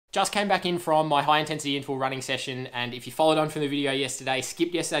Just came back in from my high intensity interval running session, and if you followed on from the video yesterday,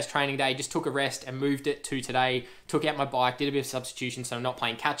 skipped yesterday's training day, just took a rest and moved it to today, took out my bike, did a bit of substitution so I'm not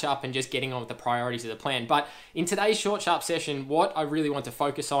playing catch up and just getting on with the priorities of the plan. But in today's short sharp session, what I really want to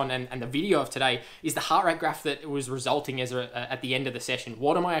focus on and the video of today is the heart rate graph that was resulting as at the end of the session.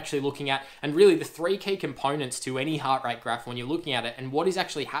 What am I actually looking at? And really the three key components to any heart rate graph when you're looking at it, and what is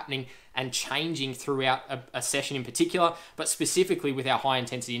actually happening and changing throughout a session in particular, but specifically with our high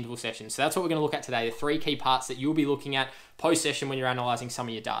intensity interval sessions. So that's what we're going to look at today, the three key parts that you'll be looking at post-session when you're analyzing some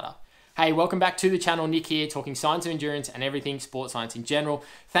of your data. Hey, welcome back to the channel. Nick here, talking science of endurance and everything sports science in general.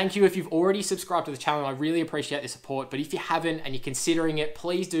 Thank you if you've already subscribed to the channel. I really appreciate the support, but if you haven't and you're considering it,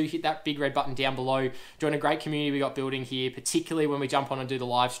 please do hit that big red button down below. Join a great community we got building here, particularly when we jump on and do the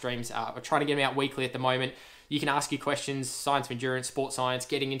live streams. We're trying to get them out weekly at the moment. You can ask your questions, science of endurance, sports science,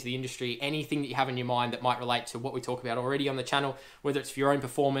 getting into the industry, anything that you have in your mind that might relate to what we talk about already on the channel, whether it's for your own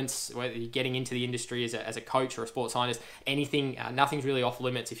performance, whether you're getting into the industry as a coach or a sports scientist, anything, nothing's really off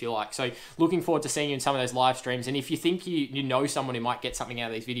limits if you like. So looking forward to seeing you in some of those live streams. And if you think you know someone who might get something out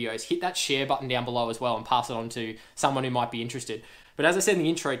of these videos, hit that share button down below as well and pass it on to someone who might be interested. But as I said in the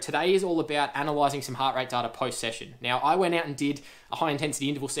intro, today is all about analyzing some heart rate data post-session. Now, I went out and did a high-intensity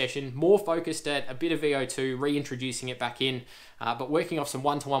interval session, more focused at a bit of VO2, reintroducing it back in, but working off some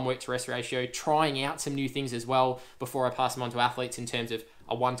one-to-one work-to-rest ratio, trying out some new things as well before I pass them on to athletes in terms of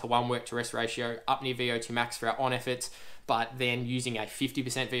a one-to-one work-to-rest ratio, up near VO2 max for our on efforts, but then using a 50%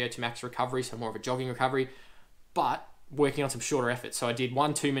 VO2 max recovery, so more of a jogging recovery, but working on some shorter efforts. So I did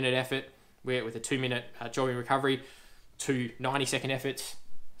one 2-minute effort with a 2-minute jogging recovery, 2 90-second efforts,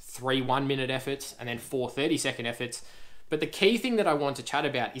 3 1-minute efforts, and then 4 30-second efforts. But the key thing that I want to chat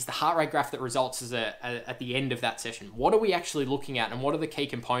about is the heart rate graph that results as at the end of that session. What are we actually looking at, and what are the key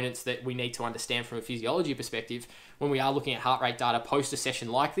components that we need to understand from a physiology perspective when we are looking at heart rate data post a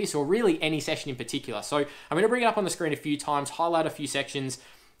session like this, or really any session in particular? So I'm going to bring it up on the screen a few times, highlight a few sections,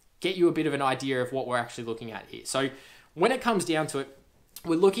 get you a bit of an idea of what we're actually looking at here. So when it comes down to it,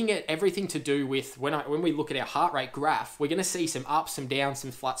 we're looking at everything to do with when we look at our heart rate graph, we're going to see some ups, some downs,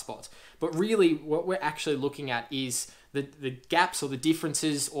 some flat spots. But really what we're actually looking at is the gaps or the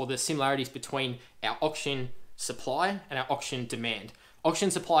differences or the similarities between our oxygen supply and our oxygen demand.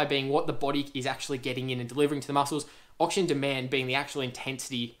 Oxygen supply being what the body is actually getting in and delivering to the muscles. Oxygen demand being the actual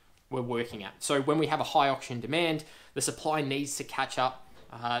intensity we're working at. So when we have a high oxygen demand, the supply needs to catch up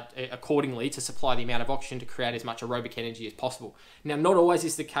accordingly to supply the amount of oxygen to create as much aerobic energy as possible. Now, not always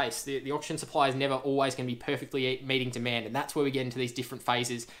is the case. The oxygen supply is never always going to be perfectly meeting demand, and that's where we get into these different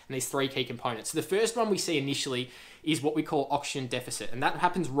phases and these three key components. So the first one we see initially is what we call oxygen deficit, and that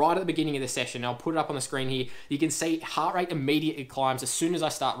happens right at the beginning of the session. I'll put it up on the screen here. You can see heart rate immediately climbs as soon as I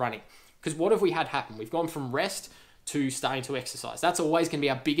start running. Because what have we had happen? We've gone from rest to starting to exercise. That's always going to be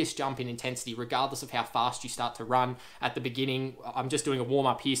our biggest jump in intensity, regardless of how fast you start to run at the beginning. I'm just doing a warm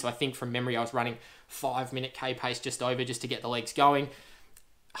up here, so I think from memory I was running 5-minute K pace just to get the legs going.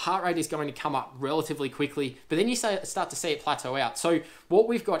 Heart rate is going to come up relatively quickly, but then you start to see it plateau out. So what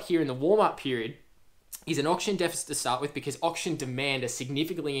we've got here in the warm up period is an oxygen deficit to start with, because oxygen demand has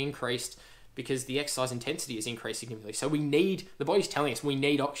significantly increased because the exercise intensity has increased significantly. So the body's telling us we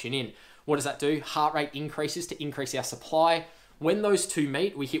need oxygen in. What does that do? Heart rate increases to increase our supply. When those two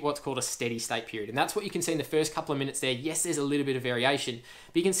meet, we hit what's called a steady state period. And that's what you can see in the first couple of minutes there. Yes, there's a little bit of variation,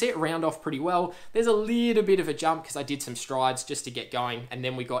 but you can see it round off pretty well. There's a little bit of a jump because I did some strides just to get going. And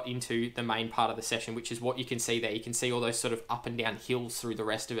then we got into the main part of the session, which is what you can see there. You can see all those sort of up and down hills through the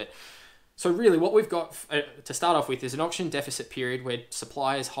rest of it. So really what we've got to start off with is an oxygen deficit period where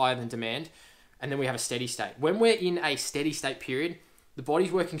supply is higher than demand. And then we have a steady state. When we're in a steady state period, the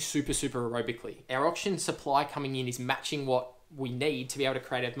body's working super aerobically. Our oxygen supply coming in is matching what we need to be able to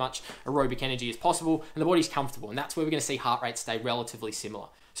create as much aerobic energy as possible, and the body's comfortable, and that's where we're going to see heart rates stay relatively similar.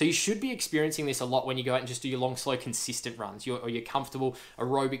 So you should be experiencing this a lot when you go out and just do your long, slow, consistent runs, or your comfortable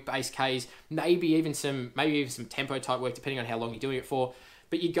aerobic base Ks, maybe even some tempo type work, depending on how long you're doing it for.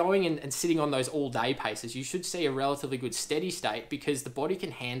 But you're going and sitting on those all-day paces, you should see a relatively good steady state because the body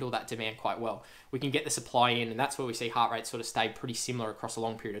can handle that demand quite well. We can get the supply in, and that's where we see heart rates sort of stay pretty similar across a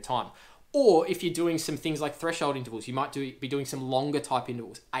long period of time. Or if you're doing some things like threshold intervals, you might be doing some longer type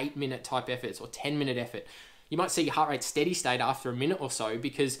intervals, 8-minute type efforts or 10-minute effort. You might see your heart rate steady state after a minute or so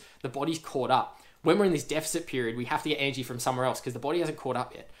because the body's caught up. When we're in this deficit period, we have to get energy from somewhere else because the body hasn't caught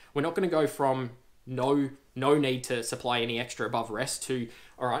up yet. We're not going to go from no need to supply any extra above rest to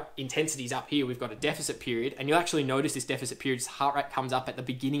all right, intensity's up here, we've got a deficit period, and you'll actually notice this deficit period's heart rate comes up at the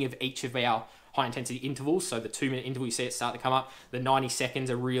beginning of each of our high intensity intervals. So the 2-minute interval, you see it start to come up. The 90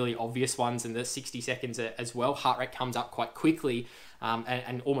 seconds are really obvious ones, and the 60 seconds as well. Heart rate comes up quite quickly,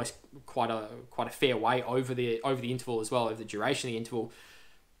 and almost quite a fair way over the interval as well, over the duration of the interval.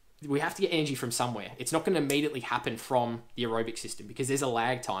 We have to get energy from somewhere. It's not going to immediately happen from the aerobic system because there's a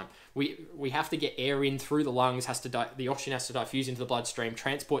lag time. We have to get air in through the lungs, the oxygen has to diffuse into the bloodstream,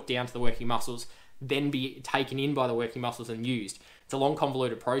 transport down to the working muscles, then be taken in by the working muscles and used. It's a long,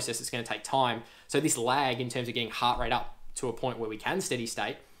 convoluted process. It's going to take time. So this lag in terms of getting heart rate up to a point where we can steady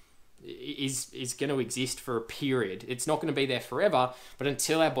state is going to exist for a period. It's not going to be there forever, but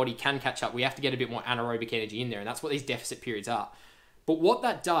until our body can catch up, we have to get a bit more anaerobic energy in there, and that's what these deficit periods are. But what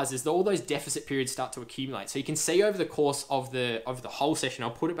that does is that all those deficit periods start to accumulate. So you can see over the course of the whole session,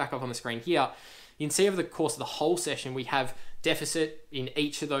 I'll put it back up on the screen here. You can see over the course of the whole session, we have deficit in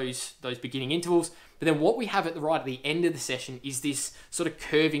each of those beginning intervals. But then what we have at the end of the session is this sort of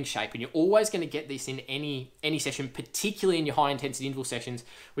curving shape. And you're always going to get this in any session, particularly in your high intensity interval sessions.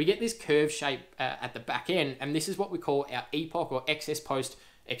 We get this curved shape at the back end. And this is what we call our EPOC, or excess post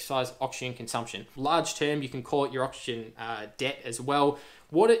exercise oxygen consumption. Large term, you can call it your oxygen debt as well.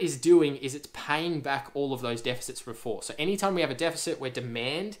 What it is doing is it's paying back all of those deficits from before. So anytime we have a deficit where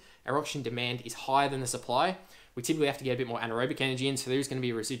our oxygen demand is higher than the supply, we typically have to get a bit more anaerobic energy in, so there's going to be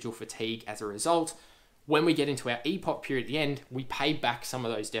a residual fatigue as a result. When we get into our EPOC period at the end, we pay back some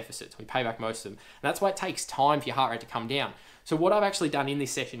of those deficits. We pay back most of them. And that's why it takes time for your heart rate to come down. So what I've actually done in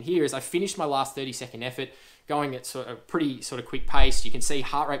this session here is I finished my last 30-second effort going at sort of pretty sort of quick pace. You can see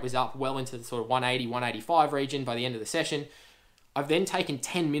heart rate was up well into the sort of 180, 185 region by the end of the session. I've then taken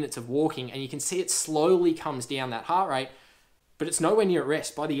 10 minutes of walking, and you can see it slowly comes down, that heart rate, but it's nowhere near at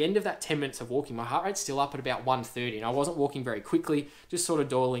rest. By the end of that 10 minutes of walking, my heart rate's still up at about 130, and I wasn't walking very quickly, just sort of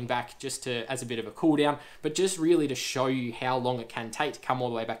dialing back just as a bit of a cool down, but just really to show you how long it can take to come all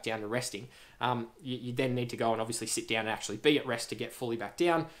the way back down to resting. You then need to go and obviously sit down and actually be at rest to get fully back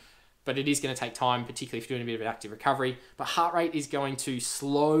down. But it is going to take time, particularly if you're doing a bit of an active recovery. But heart rate is going to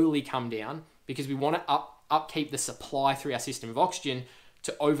slowly come down because we want to upkeep the supply through our system of oxygen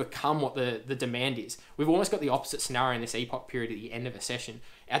to overcome what the demand is. We've almost got the opposite scenario in this EPOC period at the end of a session.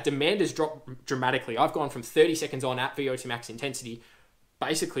 Our demand has dropped dramatically. I've gone from 30 seconds on at VO2 max intensity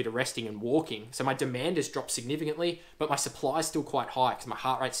basically to resting and walking. So my demand has dropped significantly, but my supply is still quite high because my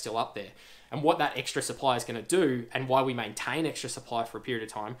heart rate's still up there. And what that extra supply is going to do, and why we maintain extra supply for a period of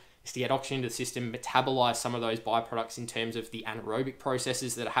time, is to get oxygen into the system, metabolize some of those byproducts in terms of the anaerobic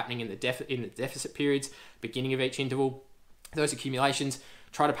processes that are happening in the deficit periods, beginning of each interval, those accumulations,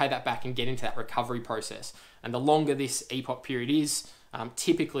 try to pay that back and get into that recovery process. And the longer this EPOC period is,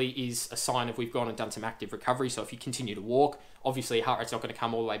 typically is a sign of we've gone and done some active recovery. So if you continue to walk, obviously your heart rate's not going to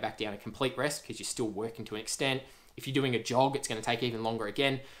come all the way back down to complete rest because you're still working to an extent. If you're doing a jog, it's going to take even longer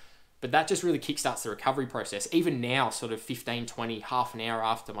again. But that just really kickstarts the recovery process. Even now, sort of 15, 20, half an hour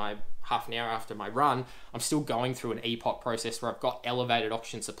after my run, I'm still going through an EPOC process where I've got elevated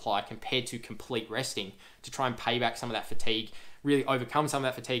oxygen supply compared to complete resting to try and pay back some of that fatigue, really overcome some of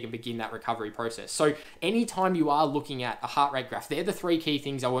that fatigue and begin that recovery process. So anytime you are looking at a heart rate graph, they're the three key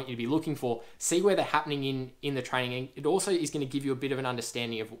things I want you to be looking for. See where they're happening in the training. And it also is going to give you a bit of an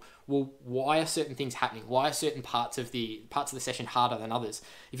understanding of, well, why are certain things happening? Why are certain parts of the session harder than others?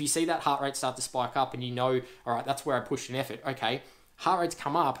 If you see that heart rate start to spike up and you know, all right, that's where I pushed an effort. Okay, heart rate's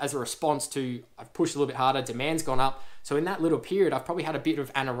come up as a response to, I've pushed a little bit harder, demand's gone up. So in that little period, I've probably had a bit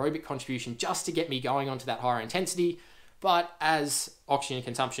of anaerobic contribution just to get me going onto that higher intensity. But as oxygen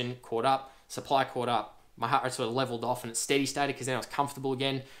consumption caught up, supply caught up, my heart rate sort of leveled off and it's steady state because then I was comfortable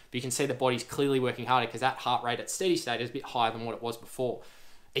again. But you can see the body's clearly working harder because that heart rate at steady state is a bit higher than what it was before.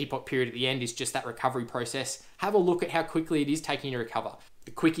 EPOC period at the end is just that recovery process. Have a look at how quickly it is taking you to recover.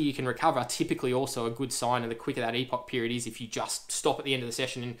 The quicker you can recover, typically also a good sign, and the quicker that EPOC period is, if you just stop at the end of the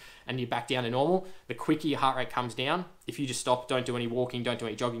session and you're back down to normal, the quicker your heart rate comes down. If you just stop, don't do any walking, don't do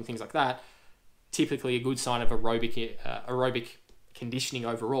any jogging, things like that, typically a good sign of aerobic conditioning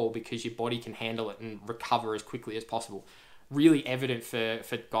overall, because your body can handle it and recover as quickly as possible. Really evident for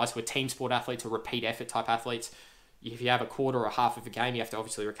guys who are team sport athletes or repeat effort type athletes. If you have a quarter or a half of a game, you have to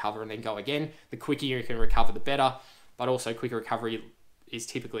obviously recover and then go again. The quicker you can recover, the better, but also quicker recovery is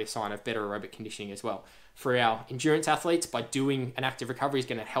typically a sign of better aerobic conditioning as well. For our endurance athletes, by doing an active recovery is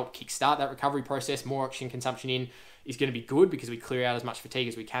going to help kickstart that recovery process. More oxygen consumption in is going to be good because we clear out as much fatigue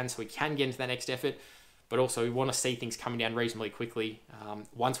as we can so we can get into that next effort. But also we want to see things coming down reasonably quickly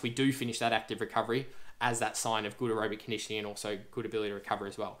once we do finish that active recovery as that sign of good aerobic conditioning and also good ability to recover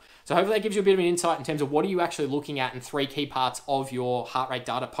as well. So hopefully that gives you a bit of an insight in terms of what are you actually looking at in 3 key parts of your heart rate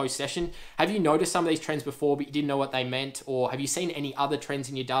data post-session. Have you noticed some of these trends before but you didn't know what they meant, or have you seen any other trends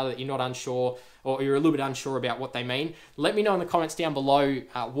in your data that you're not unsure or you're a little bit unsure about what they mean? Let me know in the comments down below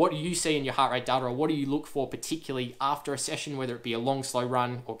what do you see in your heart rate data, or what do you look for particularly after a session, whether it be a long, slow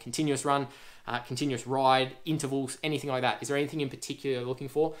run or continuous run, continuous ride, intervals, anything like that. Is there anything in particular you're looking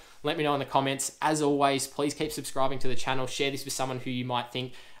for? Let me know in the comments. As always, please keep subscribing to the channel. Share this with someone who you might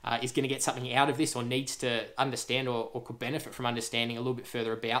think is going to get something out of this, or needs to understand or could benefit from understanding a little bit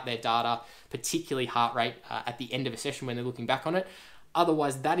further about their data, particularly heart rate at the end of a session when they're looking back on it.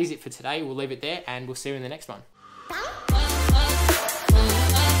 Otherwise, that is it for today. We'll leave it there and we'll see you in the next one.